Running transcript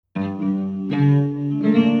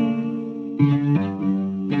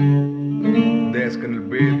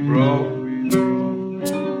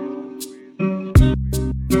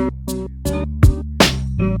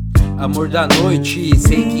Amor da noite,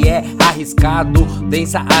 sei que é arriscado.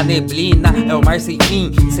 Densa a neblina, é o mar sem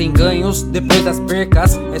fim, sem ganhos, depois das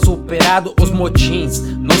percas. É superado os motins,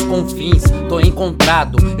 nos confins, tô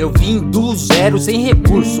encontrado. Eu vim do zero sem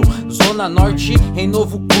recurso. Zona, norte, em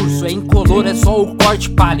novo curso. É incolor, é só o corte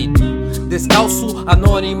pálido. Descalço,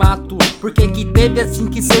 anonimato. Porque que teve assim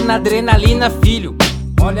que ser na adrenalina, filho.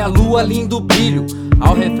 Olha a lua, lindo brilho.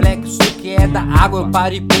 Ao reflexo que é da água, eu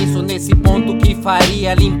paro e penso nesse ponto que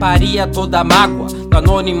faria, limparia toda a mágoa. No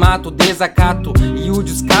anonimato, desacato e o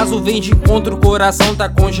descaso vem de encontro. O coração tá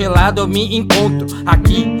congelado, eu me encontro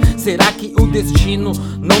aqui. Será que o destino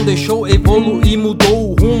não deixou evoluir,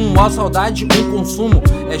 mudou o rumo? A saudade, o consumo,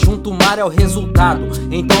 é junto o mar, é o resultado.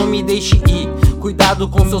 Então me deixe ir, cuidado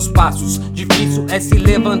com seus passos. Difícil é se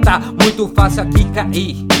levantar, muito fácil aqui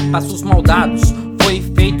cair. Passos maldados, foi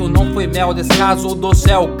feito, não foi mel. Descaso do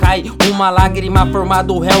céu cai uma lágrima,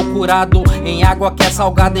 formado o réu curado em água que é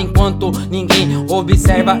salgada. Enquanto ninguém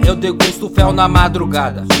observa, eu degusto fel na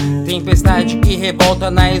madrugada. Tempestade que revolta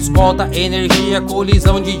na escolta energia,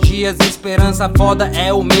 colisão de dias, esperança foda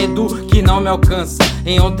é o medo que não me alcança.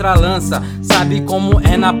 Em outra lança, sabe como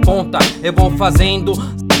é na ponta, eu vou fazendo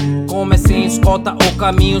como é sem escolta, o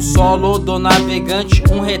caminho solo do navegante.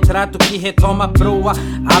 Um retrato que retoma a proa,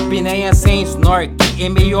 a apneia sem snorkel em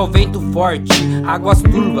meio ao vento forte. Águas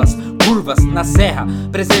turvas, curvas na serra,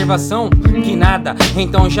 preservação que nada,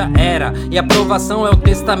 então já era. E a provação é o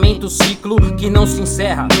testamento, ciclo que não se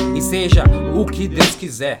encerra. E seja o que Deus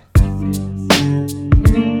quiser.